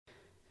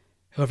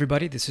Hello,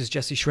 everybody. This is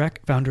Jesse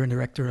Schreck, founder and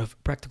director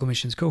of Practical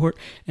Missions Cohort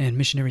and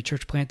missionary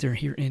church planter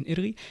here in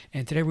Italy.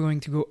 And today we're going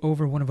to go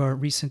over one of our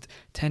recent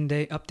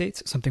 10-day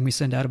updates, something we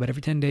send out about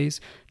every 10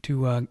 days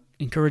to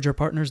encourage our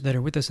partners that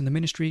are with us in the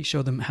ministry,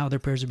 show them how their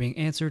prayers are being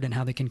answered and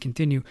how they can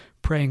continue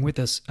praying with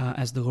us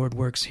as the Lord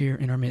works here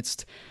in our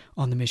midst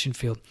on the mission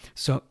field.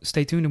 So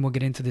stay tuned and we'll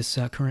get into this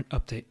current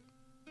update.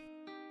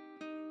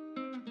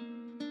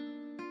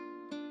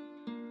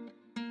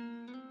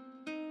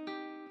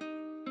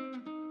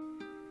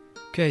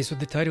 Okay, so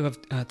the title of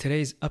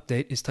today's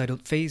update is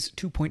titled Phase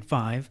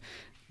 2.5.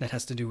 That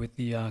has to do with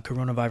the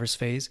coronavirus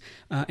phase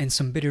and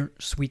some bitter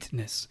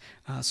sweetness.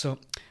 So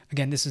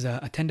again, this is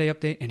a 10-day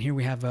update, and here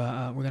we have,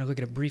 we're going to look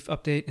at a brief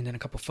update and then a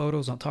couple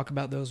photos. I'll talk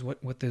about those,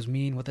 what those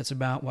mean, what that's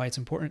about, why it's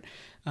important.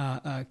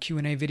 A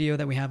Q&A video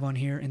that we have on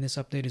here in this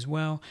update as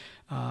well.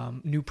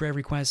 New prayer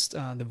requests,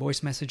 the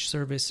voice message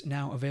service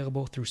now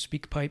available through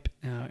SpeakPipe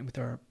with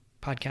our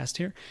podcast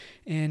here,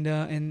 and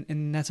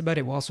that's about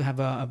it. We'll also have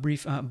a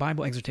brief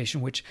Bible exhortation,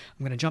 which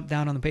I'm going to jump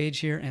down on the page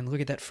here and look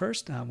at that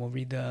first. We'll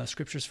read the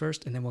scriptures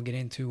first, and then we'll get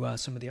into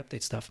some of the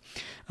update stuff.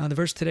 The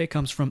verse today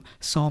comes from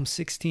Psalm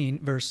 16,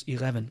 verse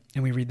 11,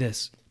 and we read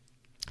this: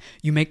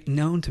 "You make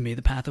known to me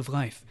the path of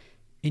life.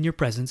 In your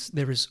presence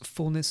there is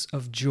fullness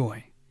of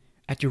joy.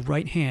 At your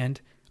right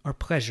hand are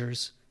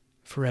pleasures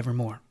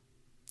forevermore."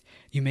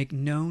 You make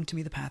known to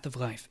me the path of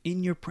life.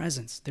 In your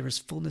presence there is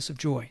fullness of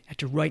joy.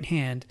 At your right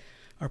hand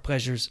our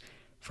pleasures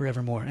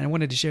forevermore. And I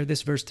wanted to share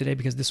this verse today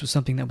because this was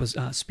something that was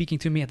speaking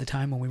to me at the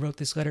time when we wrote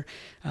this letter,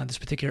 this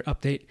particular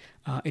update.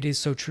 It is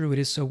so true. It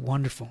is so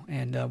wonderful.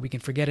 And we can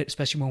forget it,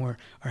 especially when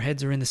our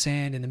heads are in the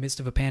sand in the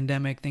midst of a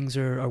pandemic.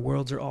 Our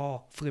worlds are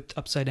all flipped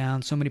upside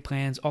down. So many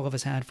plans all of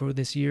us had for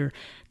this year,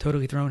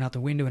 totally thrown out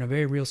the window in a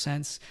very real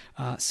sense.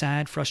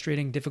 Sad,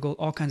 frustrating, difficult,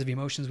 all kinds of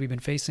emotions we've been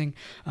facing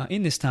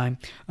in this time.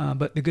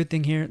 But the good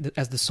thing here,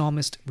 as the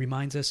psalmist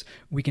reminds us,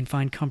 we can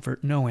find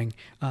comfort knowing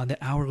that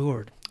our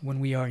Lord, when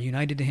we are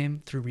united to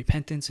Him through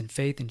repentance and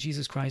faith in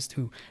Jesus Christ,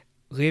 who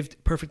lived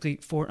perfectly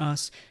for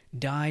us,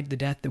 died the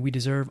death that we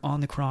deserve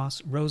on the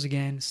cross, rose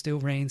again, still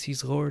reigns.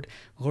 He's Lord,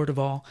 Lord of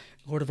all,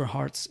 Lord of our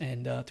hearts.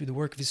 And through the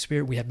work of His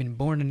Spirit, we have been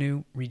born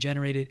anew,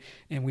 regenerated,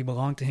 and we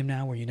belong to Him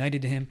now. We're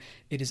united to Him.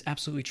 It is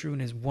absolutely true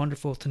and it is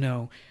wonderful to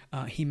know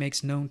He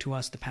makes known to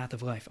us the path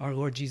of life. Our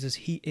Lord Jesus,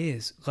 He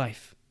is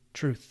life,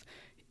 truth.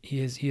 He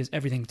is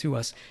everything to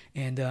us,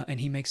 and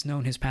He makes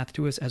known His path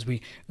to us as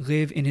we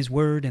live in His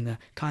Word in the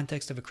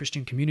context of a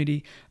Christian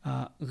community,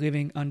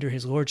 living under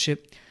His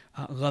Lordship,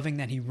 loving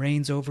that He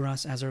reigns over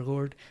us as our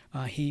Lord.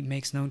 He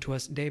makes known to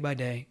us day by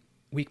day,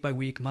 week by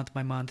week, month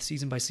by month,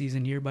 season by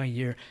season, year by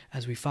year,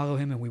 as we follow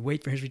Him and we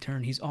wait for His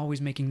return. He's always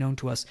making known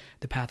to us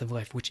the path of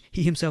life, which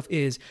He Himself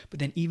is. But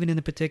then even in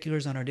the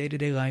particulars on our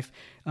day-to-day life,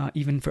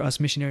 even for us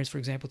missionaries, for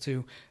example,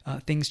 too,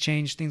 things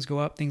change, things go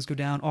up, things go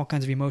down, all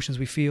kinds of emotions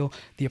we feel.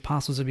 The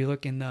apostles, if you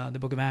look in the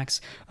book of Acts,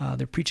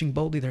 they're preaching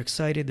boldly, they're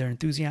excited, they're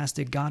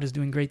enthusiastic, God is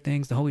doing great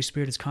things, the Holy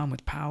Spirit has come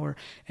with power,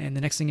 and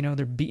the next thing you know,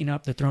 they're beaten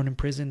up, they're thrown in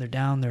prison, they're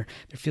down, they're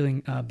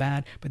feeling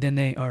bad, but then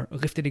they are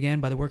lifted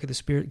again by the work of the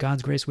Spirit,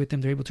 God's grace with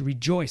them. They're able to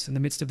rejoice in the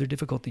midst of their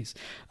difficulties.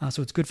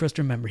 So it's good for us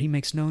to remember, He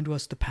makes known to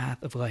us the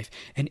path of life.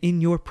 And in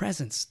your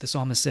presence, the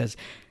psalmist says,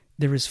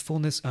 there is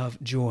fullness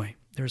of joy.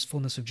 There is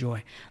fullness of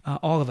joy.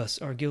 All of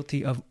us are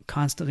guilty of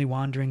constantly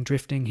wandering,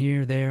 drifting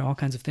here, there, all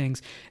kinds of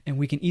things. And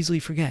we can easily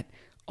forget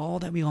all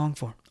that we long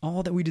for,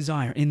 all that we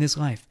desire in this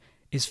life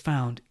is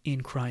found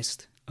in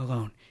Christ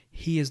alone.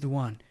 He is the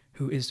one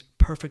who is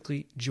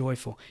perfectly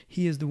joyful.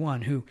 He is the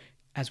one who,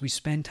 as we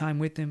spend time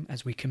with Him,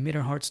 as we commit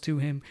our hearts to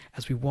Him,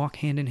 as we walk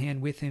hand in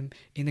hand with Him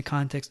in the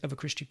context of a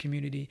Christian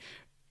community,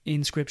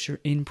 in Scripture,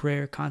 in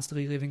prayer,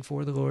 constantly living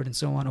for the Lord and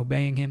so on,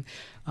 obeying Him,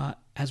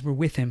 as we're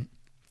with Him,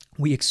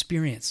 we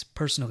experience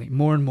personally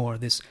more and more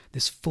this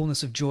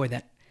fullness of joy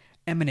that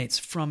emanates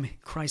from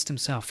Christ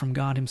Himself, from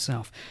God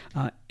Himself.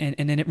 And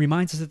then it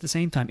reminds us at the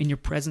same time, in your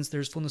presence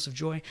there's fullness of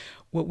joy.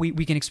 What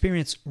we can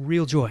experience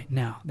real joy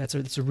now. That's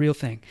a real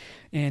thing.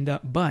 And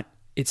but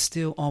it's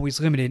still always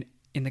limited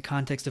in the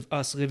context of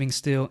us living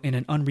still in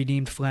an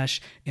unredeemed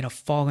flesh, in a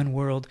fallen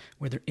world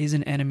where there is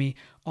an enemy.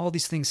 All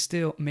these things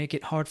still make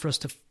it hard for us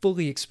to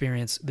fully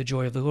experience the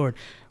joy of the Lord.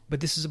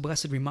 But this is a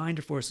blessed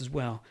reminder for us as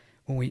well.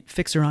 When we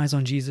fix our eyes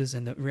on Jesus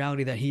and the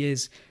reality that He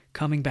is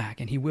coming back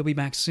and He will be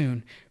back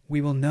soon, we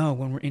will know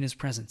when we're in His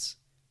presence,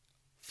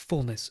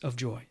 fullness of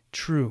joy,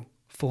 true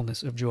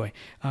fullness of joy.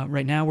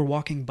 Right now we're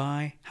walking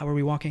by, how are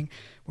we walking?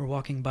 We're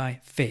walking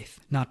by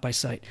faith, not by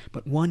sight.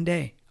 But one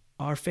day,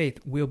 our faith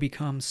will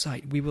become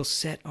sight. We will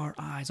set our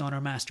eyes on our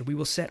Master. We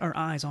will set our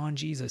eyes on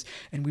Jesus,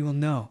 and we will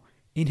know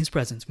in His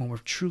presence, when we're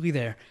truly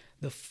there,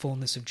 the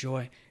fullness of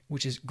joy,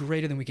 which is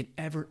greater than we can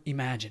ever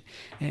imagine.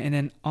 And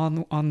then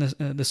on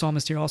the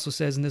psalmist here also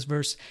says in this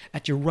verse,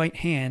 at your right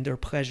hand are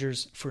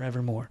pleasures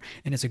forevermore.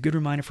 And it's a good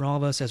reminder for all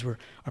of us as our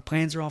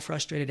plans are all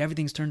frustrated,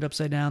 everything's turned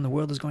upside down, the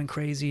world is going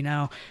crazy.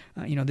 Now,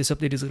 this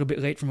update is a little bit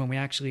late from when we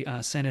actually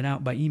sent it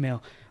out by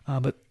email.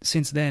 But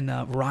since then,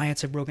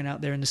 riots have broken out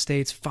there in the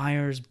States,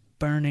 fires,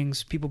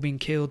 burnings, people being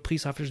killed,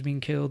 police officers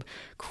being killed.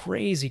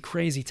 Crazy,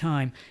 crazy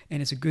time.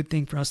 And it's a good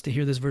thing for us to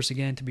hear this verse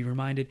again, to be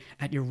reminded,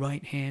 at your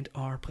right hand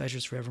are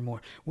pleasures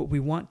forevermore. What we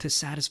want to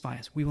satisfy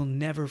us, we will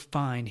never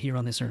find here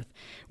on this earth.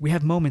 We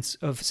have moments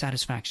of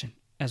satisfaction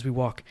as we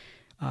walk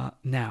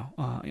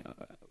now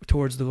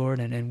towards the Lord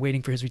and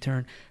waiting for his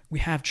return. We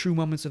have true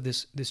moments of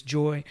this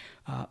joy,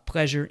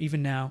 pleasure,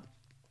 even now.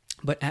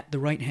 But at the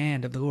right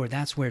hand of the Lord,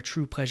 that's where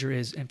true pleasure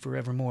is, and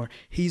forevermore.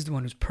 He's the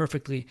one who's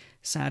perfectly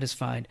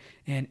satisfied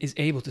and is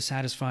able to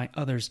satisfy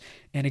others.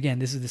 And again,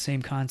 this is the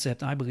same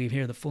concept, I believe,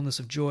 here, the fullness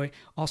of joy.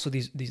 Also,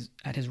 these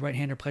at his right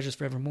hand are pleasures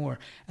forevermore.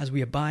 As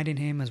we abide in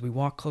him, as we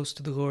walk close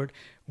to the Lord,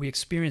 we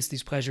experience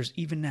these pleasures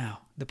even now.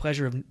 The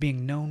pleasure of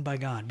being known by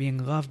God,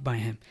 being loved by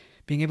him,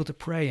 being able to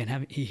pray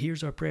and he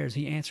hears our prayers,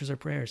 he answers our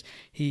prayers,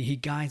 he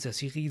guides us,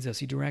 he leads us,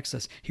 he directs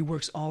us, he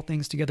works all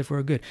things together for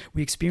our good.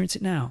 We experience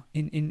it now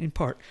in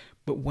part,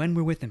 but when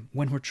we're with him,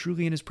 when we're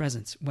truly in his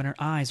presence, when our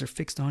eyes are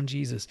fixed on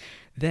Jesus,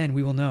 then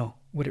we will know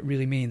what it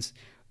really means.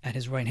 At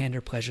his right hand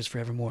are pleasures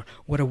forevermore.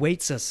 What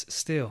awaits us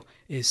still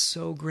is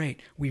so great,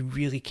 we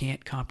really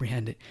can't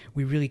comprehend it.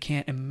 We really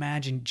can't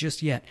imagine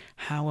just yet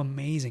how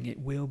amazing it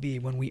will be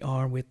when we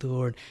are with the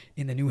Lord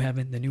in the new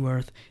heaven, the new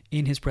earth,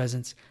 in his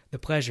presence. The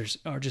pleasures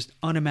are just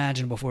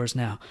unimaginable for us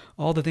now.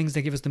 All the things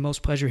that give us the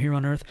most pleasure here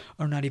on earth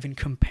are not even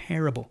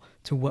comparable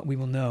to what we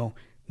will know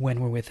when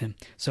we're with him.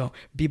 So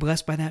be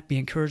blessed by that. Be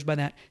encouraged by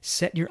that.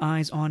 Set your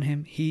eyes on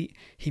him. He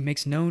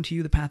makes known to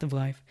you the path of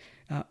life.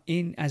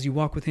 As you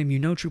walk with him, you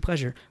know true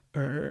pleasure,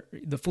 or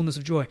the fullness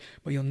of joy,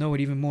 but you'll know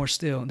it even more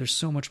still. There's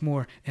so much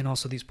more, and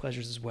also these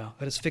pleasures as well.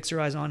 Let us fix our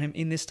eyes on him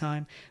in this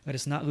time. Let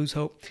us not lose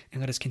hope,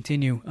 and let us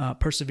continue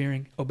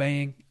persevering,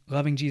 obeying,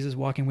 loving Jesus,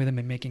 walking with him,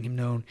 and making him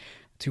known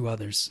to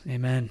others.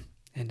 Amen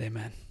and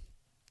amen.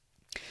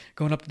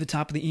 Going up to the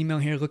top of the email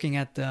here, looking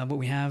at what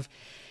we have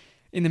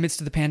in the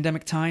midst of the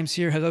pandemic times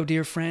here. Hello,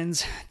 dear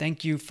friends.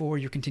 Thank you for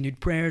your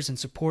continued prayers and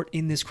support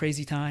in this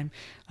crazy time.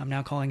 I'm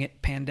now calling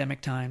it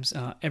pandemic times.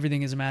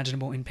 Everything is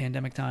imaginable in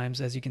pandemic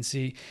times, as you can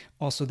see.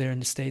 Also there in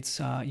the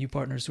States, you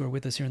partners who are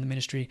with us here in the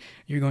ministry,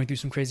 you're going through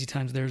some crazy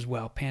times there as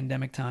well.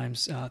 Pandemic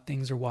times,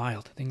 things are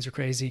wild, things are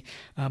crazy,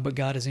 but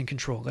God is in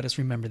control. Let us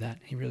remember that.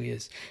 He really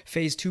is.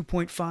 Phase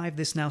 2.5,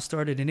 this now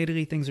started in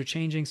Italy. Things are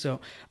changing.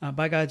 So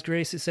by God's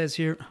grace, it says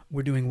here,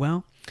 we're doing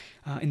well.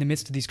 In the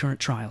midst of these current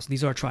trials.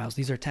 These are trials.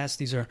 These are tests.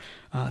 These are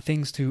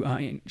things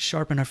to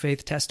sharpen our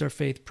faith, test our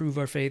faith, prove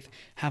our faith,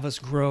 have us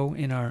grow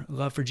in our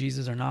love for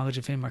Jesus, our knowledge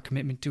of him, our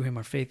commitment to him,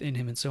 our faith in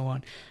him, and so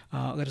on.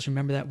 Let us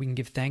remember that we can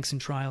give thanks in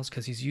trials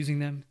because he's using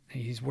them.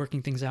 He's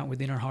working things out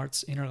within our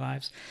hearts, in our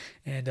lives,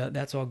 and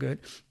that's all good.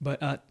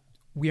 But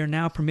we are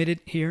now permitted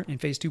here in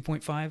phase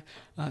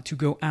 2.5 to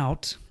go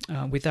out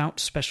without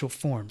special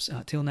forms.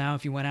 Till now,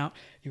 if you went out,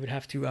 you would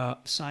have to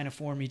sign a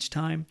form each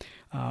time,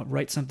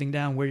 write something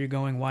down, where you're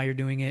going, why you're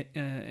doing it,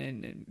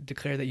 and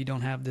declare that you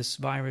don't have this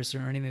virus or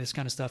anything of this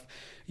kind of stuff.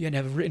 You had to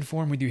have a written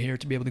form with you here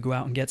to be able to go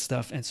out and get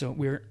stuff. And so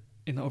we're,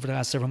 over the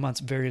last several months,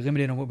 very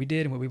limited on what we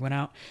did and what we went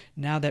out.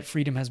 Now that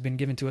freedom has been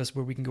given to us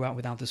where we can go out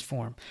without this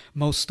form.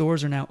 Most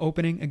stores are now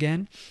opening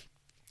again.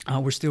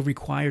 We're still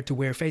required to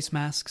wear face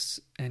masks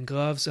and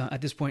gloves.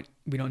 At this point,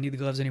 we don't need the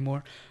gloves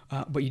anymore,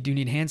 but you do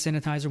need hand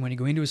sanitizer. When you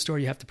go into a store,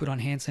 you have to put on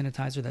hand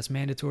sanitizer. That's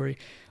mandatory.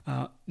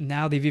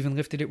 Now they've even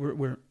lifted it.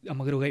 I'm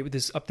a little late with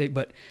this update,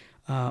 but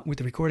with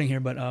the recording here,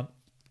 but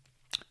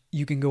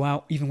you can go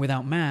out even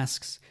without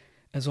masks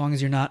as long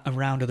as you're not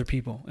around other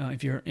people.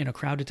 If you're in a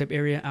crowded type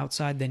area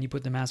outside, then you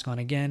put the mask on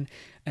again.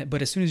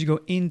 But as soon as you go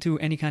into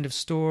any kind of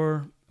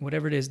store,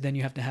 whatever it is, then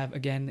you have to have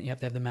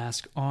the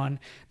mask on.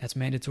 That's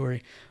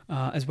mandatory.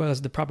 As well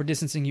as the proper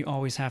distancing you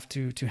always have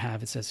to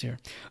have, it says here.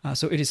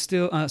 So it is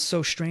still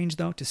so strange,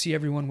 though, to see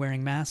everyone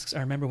wearing masks. I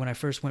remember when I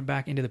first went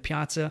back into the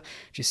piazza,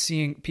 just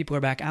seeing people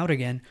are back out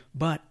again,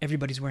 but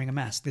everybody's wearing a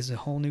mask. This is a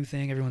whole new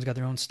thing. Everyone's got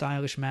their own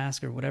stylish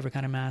mask or whatever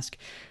kind of mask.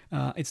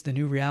 It's the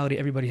new reality.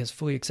 Everybody has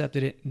fully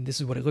accepted it, and this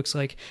is what it looks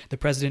like. The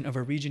president of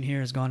our region here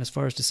has gone as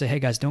far as to say, hey,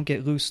 guys, don't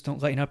get loose.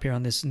 Don't lighten up here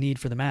on this need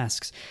for the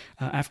masks.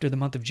 After the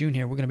month of June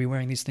here, we're going to be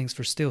wearing these things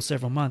for still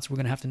several months. We're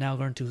going to have to now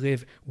learn to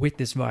live with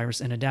this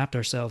virus and adapt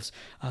ourselves.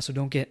 So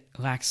don't get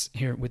lax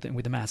here with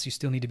the masks. You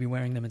still need to be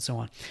wearing them and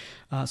so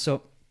on.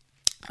 So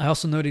I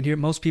also noted here,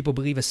 most people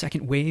believe a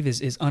second wave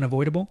is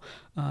unavoidable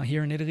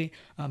here in Italy.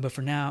 But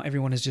for now,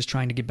 everyone is just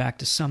trying to get back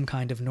to some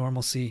kind of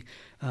normalcy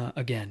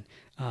again.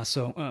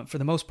 So for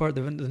the most part,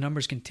 the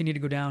numbers continue to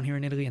go down here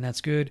in Italy, and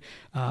that's good.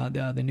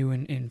 The new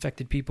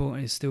infected people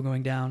is still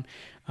going down.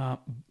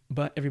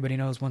 But everybody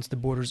knows once the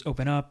borders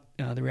open up,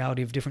 the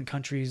reality of different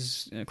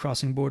countries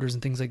crossing borders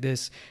and things like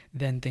this,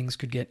 then things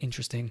could get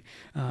interesting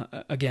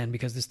again,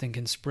 because this thing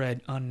can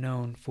spread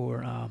unknown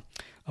for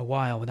a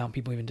while without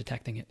people even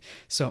detecting it.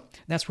 So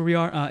that's where we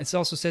are. It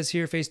also says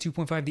here, phase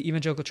 2.5, the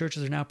evangelical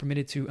churches are now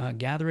permitted to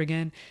gather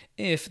again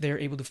if they're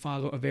able to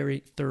follow a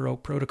very thorough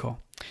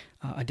protocol.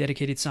 a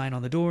dedicated sign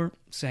on the door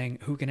saying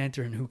who can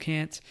enter and who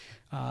can't,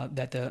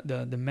 that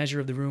the measure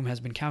of the room has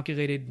been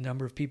calculated, the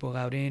number of people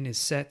allowed in is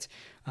set,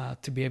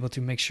 to be able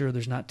to make sure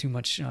there's not too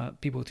much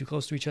people too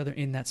close to each other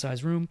in that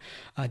size room.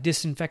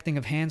 Disinfecting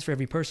of hands for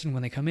every person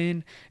when they come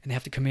in, and they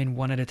have to come in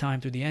one at a time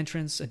through the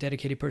entrance, a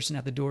dedicated person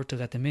at the door to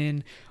let them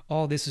in.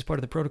 All this is part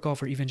of the protocol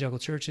for evangelical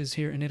churches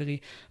here in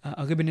Italy.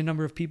 A limited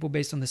number of people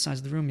based on the size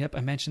of the room. Yep,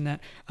 I mentioned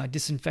that.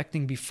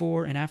 Disinfecting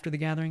before and after the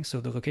gathering,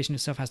 so the location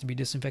itself has to be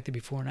disinfected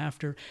before and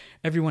after.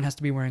 Everyone has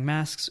to be wearing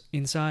masks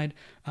inside,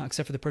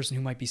 except for the person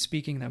who might be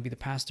speaking. That would be the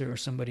pastor or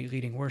somebody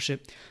leading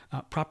worship.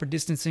 Proper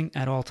distancing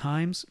at all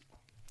times.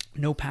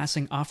 No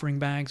passing offering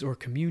bags or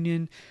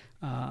communion.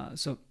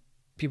 So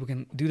people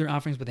can do their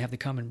offerings, but they have to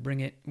come and bring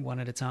it one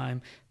at a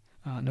time.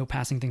 No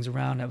passing things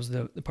around. That was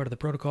the part of the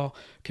protocol.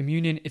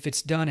 Communion, if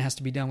it's done, it has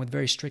to be done with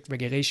very strict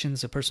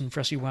regulations. A person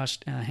freshly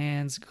washed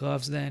hands,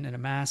 gloves then, and a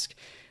mask.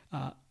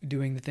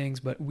 Doing the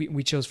things, but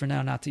we chose for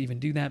now not to even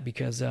do that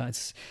because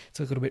it's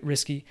a little bit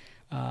risky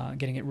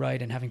getting it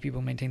right and having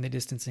people maintain the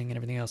distancing and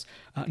everything else.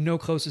 No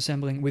close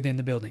assembling within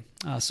the building.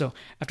 So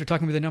after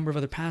talking with a number of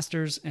other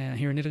pastors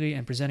here in Italy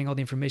and presenting all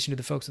the information to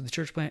the folks at the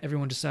church plant,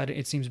 everyone decided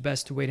it seems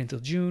best to wait until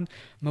June.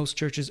 Most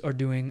churches are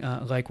doing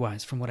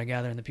likewise, from what I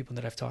gather and the people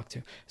that I've talked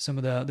to. Some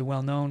of the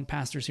well-known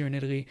pastors here in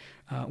Italy,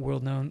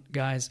 world-known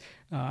guys,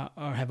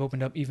 have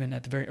opened up even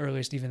at the very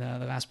earliest, even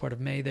the last part of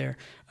May there.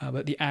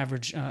 But the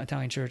average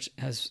Italian church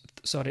has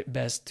thought it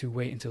best to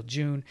wait until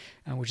June,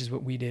 which is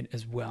what we did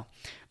as well.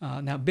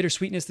 Now,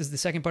 bittersweetness, this is the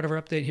second part of our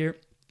update here.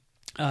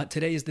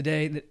 Today is the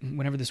day that,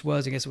 whenever this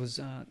was, I guess it was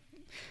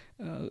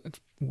a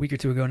week or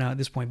two ago now at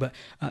this point, but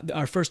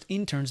our first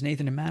interns,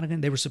 Nathan and Madigan,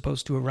 they were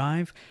supposed to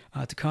arrive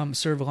to come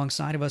serve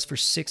alongside of us for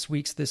 6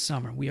 weeks this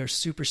summer. We are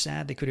super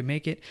sad they couldn't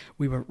make it.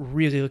 We were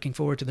really looking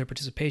forward to their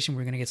participation.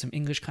 We're going to get some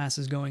English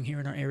classes going here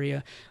in our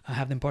area,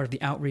 have them part of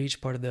the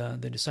outreach, part of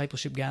the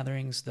discipleship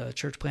gatherings, the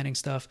church planning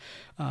stuff,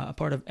 a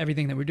part of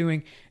everything that we're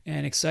doing,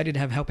 and excited to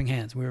have helping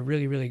hands. We were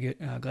really, really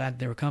good, glad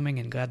they were coming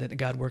and glad that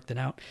God worked it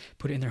out,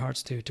 put it in their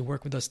hearts to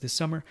work with us this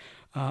summer.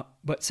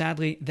 But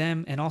sadly,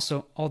 them and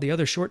also all the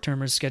other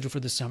short-termers scheduled for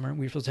this summer,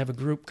 we were supposed to have a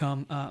group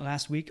come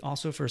last week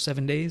also for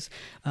 7 days.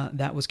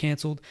 That was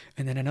canceled.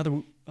 And then another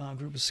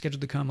group was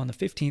scheduled to come on the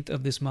 15th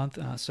of this month.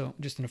 So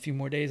just in a few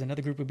more days,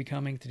 another group will be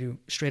coming to do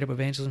straight-up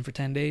evangelism for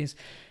 10 days.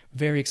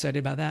 Very excited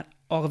about that.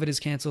 All of it is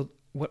canceled.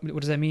 What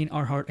does that mean?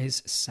 Our heart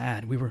is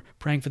sad. We were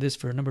praying for this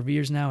for a number of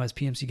years now as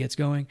PMC gets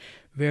going.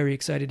 Very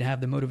excited to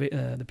have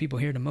the people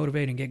here to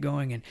motivate and get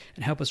going and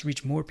help us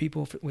reach more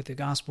people with the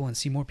gospel and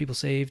see more people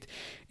saved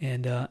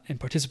and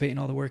participate in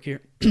all the work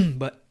here.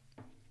 But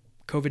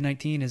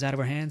COVID-19 is out of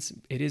our hands.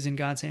 It is in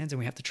God's hands, and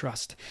we have to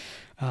trust.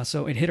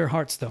 So it hit our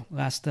hearts, though.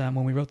 Last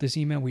when we wrote this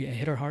email, it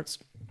hit our hearts.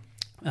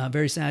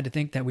 Very sad to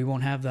think that we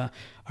won't have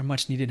our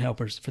much-needed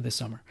helpers for this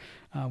summer.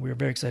 We are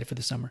very excited for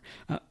this summer.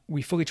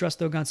 We fully trust,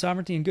 though, God's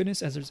sovereignty and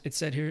goodness, as it's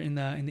said here in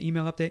the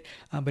email update,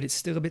 but it's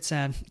still a bit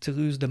sad to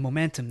lose the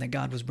momentum that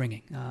God was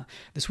bringing.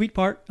 The sweet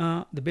part,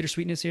 the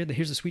bittersweetness here,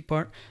 here's the sweet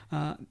part.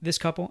 This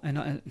couple,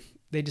 and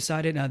they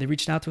decided, they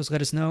reached out to us,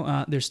 let us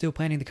know they're still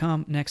planning to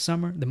come next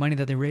summer. The money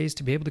that they raised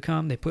to be able to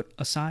come, they put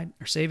aside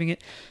or saving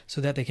it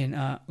so that they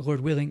can, Lord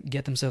willing,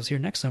 get themselves here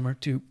next summer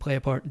to play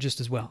a part just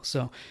as well.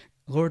 So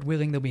Lord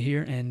willing, they'll be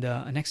here and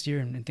next year,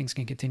 and things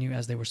can continue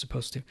as they were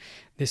supposed to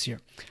this year.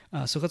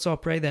 So let's all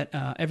pray that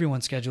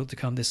everyone scheduled to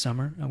come this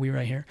summer, we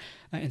right here,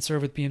 and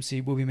serve with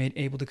PMC will be made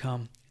able to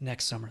come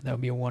next summer. That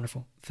would be a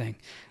wonderful thing.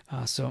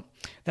 So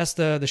that's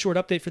the short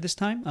update for this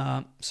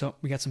time. So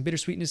we got some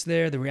bittersweetness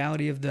there, the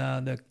reality of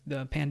the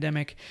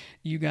pandemic.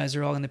 You guys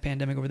are all in the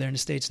pandemic over there in the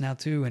States now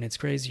too, and it's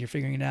crazy. You're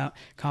figuring it out.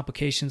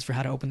 Complications for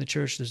how to open the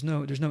church. There's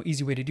no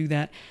easy way to do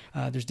that.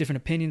 There's different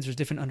opinions, there's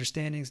different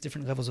understandings,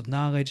 different levels of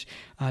knowledge,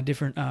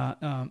 different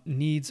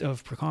needs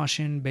of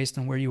precaution based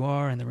on where you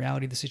are and the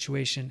reality of the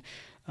situation.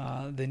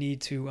 The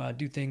need to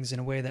do things in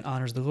a way that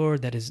honors the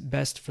Lord, that is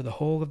best for the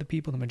whole of the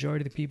people, the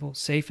majority of the people,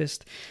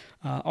 safest.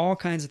 All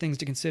kinds of things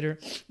to consider.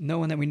 No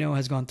one that we know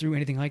has gone through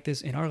anything like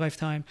this in our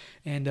lifetime.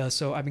 And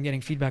so I've been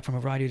getting feedback from a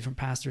variety of different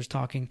pastors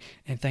talking,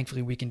 and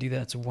thankfully we can do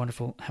that. It's a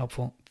wonderful,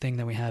 helpful thing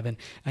that we have. And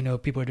I know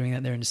people are doing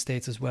that there in the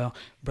States as well.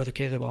 Brother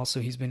Caleb also,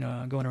 he's been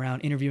going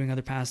around interviewing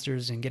other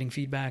pastors and getting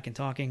feedback and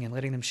talking and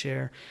letting them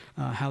share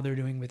how they're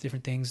doing with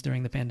different things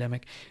during the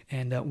pandemic.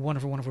 And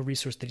wonderful, wonderful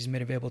resource that he's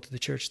made available to the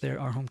church there,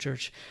 our home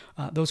church.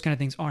 Those kind of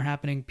things are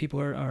happening.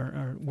 People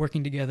are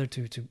working together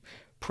to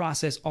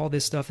process all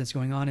this stuff that's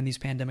going on in these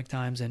pandemic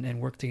times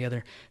and work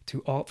together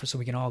so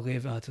we can all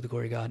live to the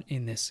glory of God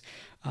in this.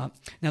 Now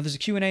there's a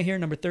Q&A here,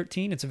 number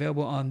 13. It's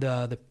available on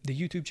the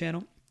YouTube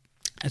channel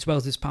as well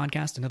as this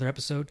podcast, another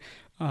episode.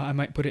 I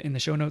might put it in the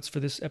show notes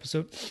for this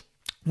episode,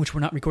 which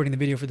we're not recording the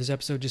video for this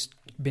episode, just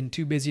been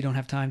too busy, don't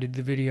have time to do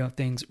the video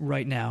things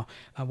right now.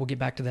 We'll get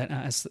back to that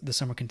as the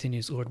summer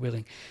continues, Lord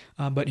willing.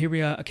 But here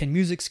we are. Can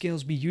music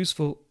skills be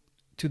useful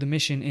to the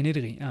mission in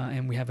Italy?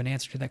 And we have an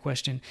answer to that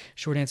question.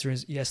 Short answer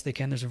is yes, they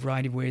can. There's a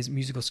variety of ways.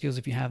 Musical skills,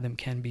 if you have them,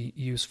 can be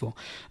useful.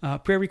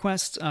 Prayer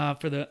requests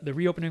for the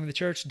reopening of the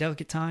church,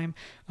 delicate time.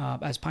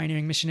 As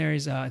pioneering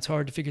missionaries, it's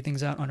hard to figure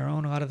things out on our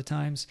own a lot of the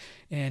times,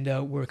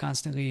 and we're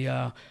constantly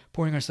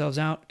pouring ourselves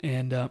out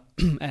and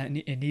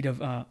in need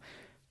of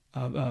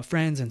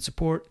friends and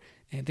support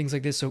and things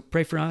like this. So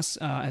pray for us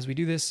as we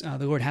do this.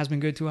 The Lord has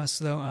been good to us,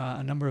 though.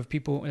 A number of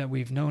people that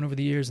we've known over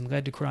the years and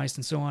led to Christ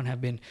and so on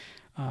have been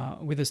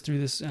with us through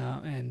this,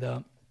 and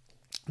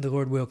the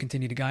Lord will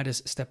continue to guide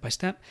us step by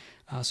step.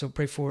 So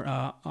pray for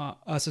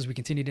us as we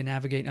continue to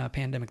navigate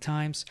pandemic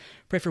times.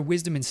 Pray for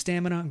wisdom and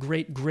stamina,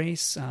 great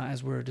grace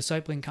as we're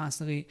discipling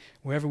constantly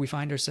wherever we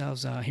find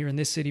ourselves, here in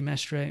this city,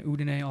 Mestre,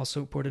 Udine,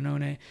 also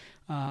Pordenone.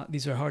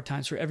 These are hard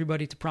times for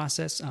everybody to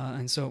process,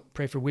 and so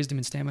pray for wisdom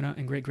and stamina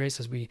and great grace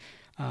as we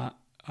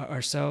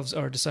ourselves,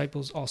 our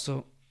disciples,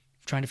 also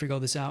trying to figure all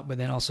this out, but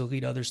then also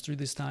lead others through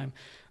this time.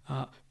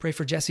 Pray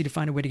for Jesse to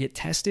find a way to get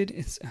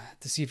tested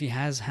to see if he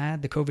has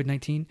had the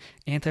COVID-19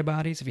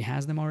 antibodies, if he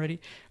has them already.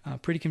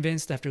 Pretty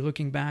convinced after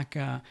looking back,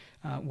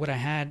 what I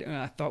had,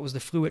 I thought was the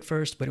flu at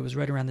first, but it was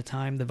right around the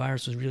time the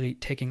virus was really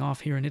taking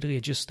off here in Italy.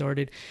 It just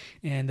started.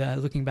 And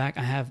looking back,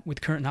 I have, with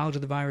current knowledge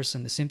of the virus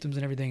and the symptoms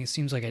and everything, it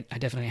seems like I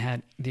definitely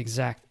had the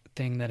exact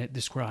thing that it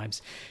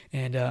describes.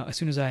 And as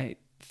soon as I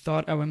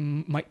thought I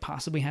might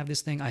possibly have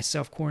this thing, I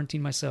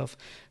self-quarantined myself,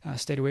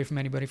 stayed away from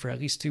anybody for at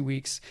least 2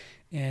 weeks,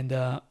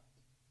 and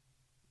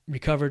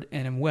recovered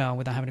and am well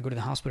without having to go to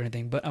the hospital or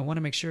anything. But I want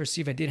to make sure,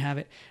 see if I did have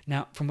it.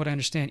 Now, from what I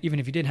understand, even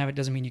if you did have it,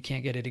 doesn't mean you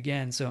can't get it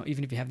again. So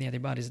even if you have the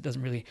antibodies, it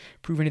doesn't really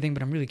prove anything,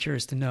 but I'm really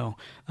curious to know.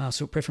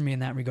 So pray for me in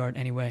that regard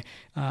anyway.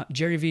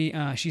 Jerry V,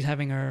 she's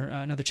having her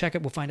another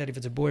checkup. We'll find out if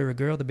it's a boy or a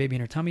girl, the baby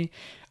in her tummy,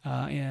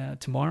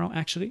 tomorrow,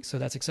 actually. So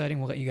that's exciting.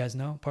 We'll let you guys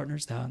know,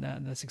 partners.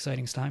 That's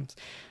exciting times.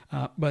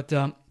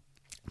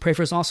 Pray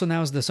for us also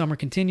now as the summer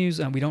continues.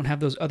 We don't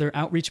have those other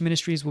outreach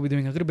ministries. We'll be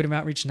doing a little bit of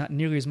outreach, not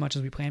nearly as much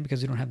as we planned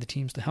because we don't have the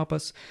teams to help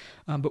us.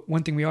 But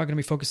one thing we are going to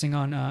be focusing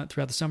on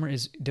throughout the summer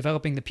is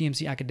developing the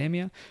PMC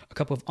Academia, a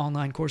couple of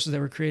online courses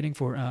that we're creating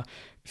for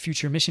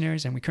future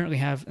missionaries. And we currently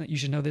have, you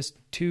should know this,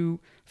 two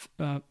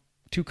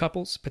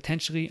couples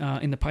potentially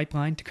in the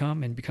pipeline to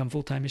come and become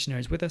full-time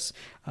missionaries with us.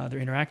 They're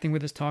interacting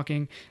with us,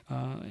 talking.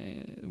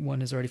 One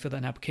has already filled out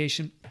an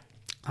application.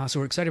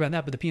 So we're excited about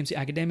that, but the PMC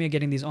Academia,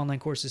 getting these online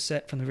courses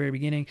set from the very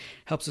beginning,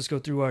 helps us go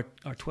through our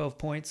 12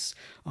 points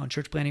on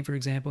church planning, for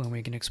example, and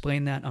we can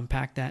explain that,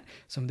 unpack that,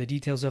 some of the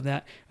details of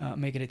that,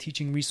 make it a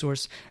teaching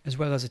resource, as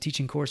well as a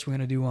teaching course we're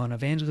going to do on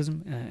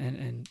evangelism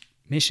and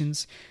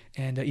missions,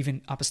 and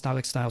even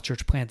apostolic-style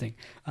church planting.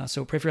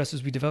 So pray for us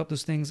as we develop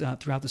those things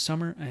throughout the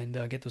summer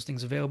and get those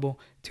things available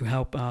to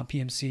help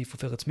PMC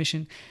fulfill its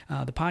mission.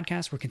 The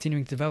podcast, we're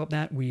continuing to develop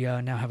that. We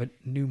now have a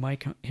new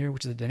mic here,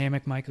 which is a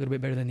dynamic mic, a little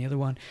bit better than the other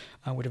one.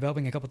 We're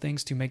developing a couple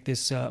things to make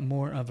this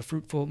more of a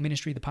fruitful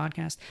ministry, the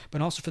podcast,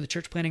 but also for the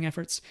church planting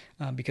efforts,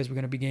 because we're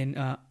going to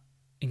begin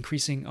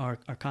increasing our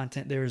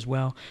content there as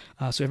well.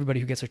 So everybody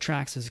who gets our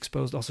tracks is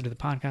exposed also to the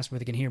podcast where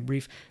they can hear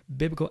brief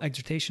biblical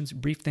exhortations,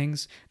 brief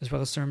things, as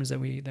well as sermons that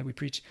we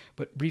preach,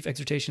 but brief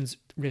exhortations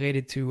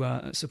related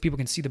to, so people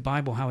can see the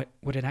Bible,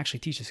 what it actually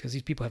teaches, because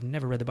these people have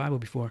never read the Bible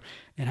before,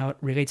 and how it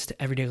relates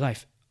to everyday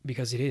life,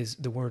 because it is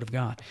the Word of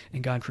God,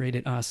 and God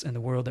created us and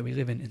the world that we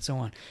live in, and so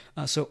on.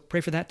 So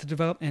pray for that to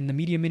develop, and the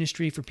media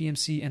ministry for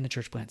PMC and the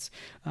church plants.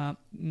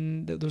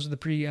 Those are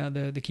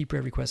the key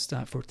prayer requests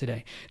for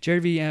today. Jerry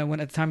V, when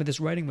at the time of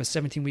this writing, was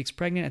 17 weeks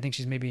pregnant. I think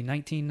she's maybe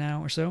 19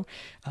 now or so.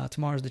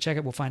 Tomorrow's the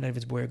checkup. We'll find out if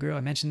it's boy or girl.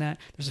 I mentioned that.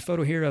 There's a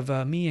photo here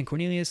of me and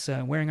Cornelius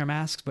wearing our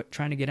masks, but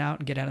trying to get out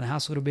of the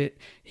house a little bit.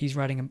 He's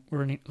learning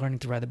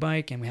to ride the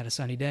bike, and we had a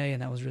sunny day,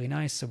 and that was really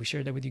nice. So we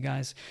shared that with you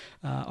guys.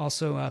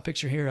 Also, a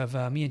picture here of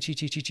me and Chi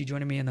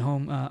joining me in the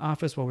home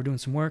office while we're doing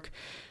some work,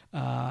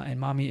 and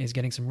mommy is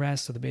getting some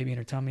rest, so the baby in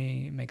her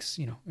tummy makes,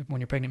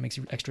 when you're pregnant, makes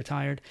you extra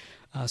tired,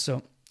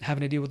 so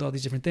having to deal with all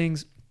these different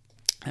things.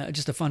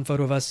 Just a fun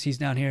photo of us. He's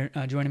down here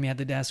joining me at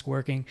the desk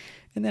working,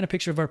 and then a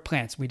picture of our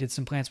plants. We did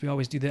some plants. We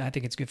always do that. I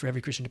think it's good for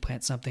every Christian to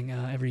plant something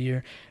every year.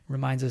 It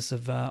reminds us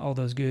of all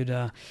those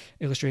good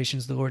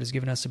illustrations the Lord has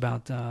given us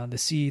about the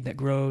seed that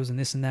grows and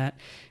this and that,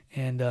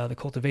 and the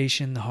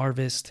cultivation, the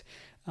harvest.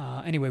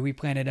 Anyway, we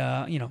planted,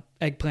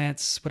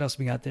 eggplants. What else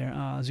we got there?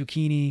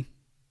 Zucchini,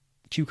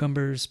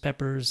 cucumbers,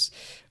 peppers,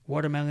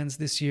 watermelons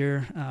this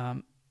year,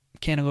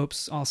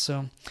 cantaloupes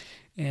also,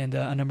 and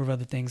a number of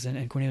other things.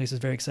 And Cornelius is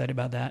very excited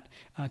about that.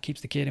 Keeps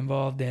the kid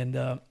involved, and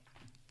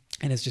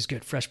it's just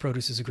good. Fresh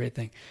produce is a great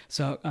thing.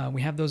 So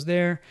we have those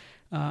there.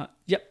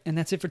 Yep, and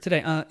that's it for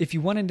today. If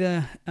you wanted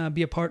to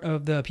be a part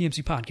of the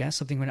PMC podcast,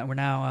 something we're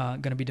now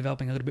going to be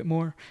developing a little bit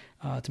more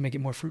to make it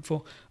more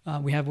fruitful,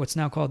 we have what's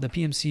now called the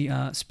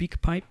PMC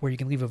Speak Pipe, where you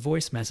can leave a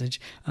voice message.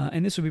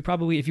 And this would be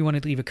probably, if you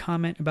wanted to leave a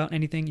comment about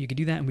anything, you could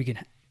do that, and we could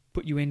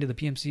put you into the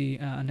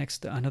PMC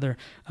another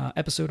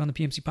episode on the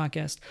PMC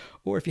podcast.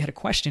 Or if you had a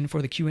question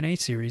for the Q&A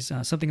series,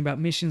 something about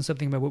missions,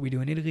 something about what we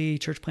do in Italy,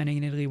 church planning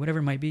in Italy, whatever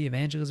it might be,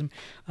 evangelism,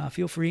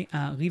 feel free,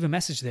 leave a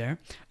message there,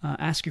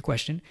 ask your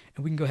question,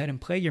 and we can go ahead and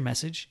play your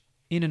message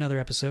in another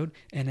episode,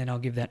 and then I'll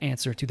give that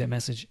answer to that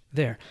message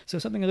there. So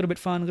something a little bit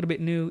fun, a little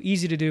bit new,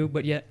 easy to do,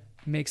 but yet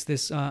makes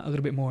this a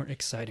little bit more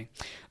exciting.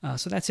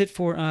 So that's it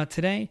for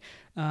today.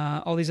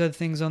 All these other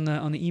things on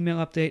the email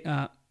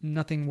update,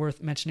 nothing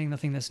worth mentioning,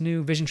 nothing that's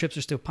new. Vision trips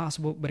are still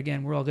possible, but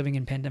again, we're all living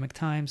in pandemic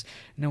times.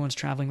 No one's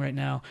traveling right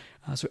now,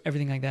 so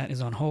everything like that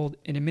is on hold.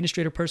 An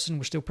administrator person,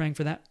 we're still praying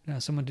for that,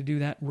 someone to do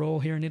that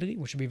role here in Italy,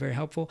 which would be very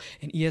helpful.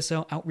 An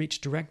ESL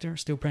outreach director,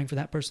 still praying for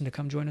that person to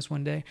come join us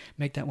one day,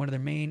 make that one of their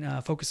main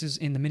focuses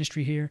in the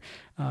ministry here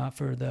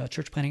for the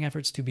church planning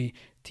efforts, to be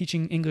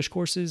teaching English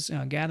courses,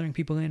 gathering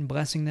people in,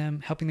 blessing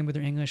them, helping them with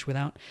their English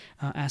without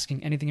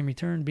asking anything in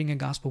return, being a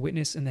gospel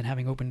witness, and then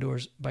having open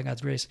doors by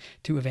God's grace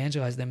to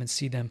evangelize them and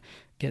see them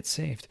get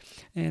saved.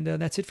 And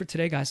that's it for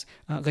today, guys.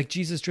 Like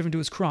Jesus driven to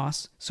his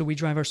cross, so we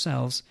drive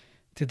ourselves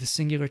to the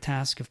singular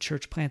task of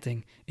church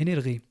planting in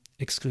Italy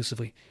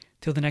exclusively.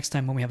 Till the next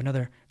time when we have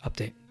another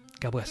update.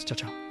 God bless. Ciao,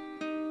 ciao.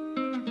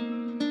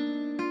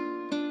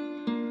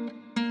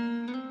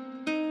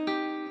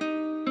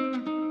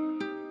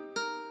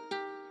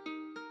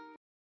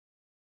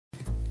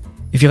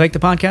 If you like the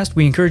podcast,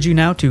 we encourage you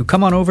now to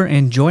come on over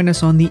and join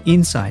us on the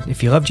inside.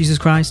 If you love Jesus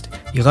Christ,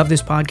 you love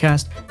this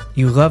podcast,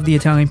 you love the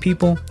Italian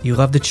people, you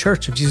love the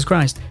Church of Jesus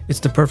Christ, it's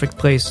the perfect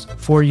place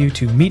for you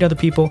to meet other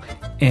people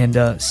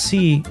and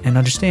see and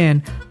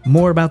understand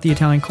more about the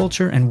Italian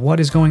culture and what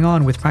is going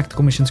on with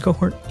Practical Missions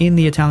Cohort in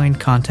the Italian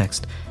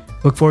context.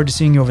 Look forward to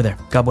seeing you over there.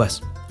 God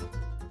bless.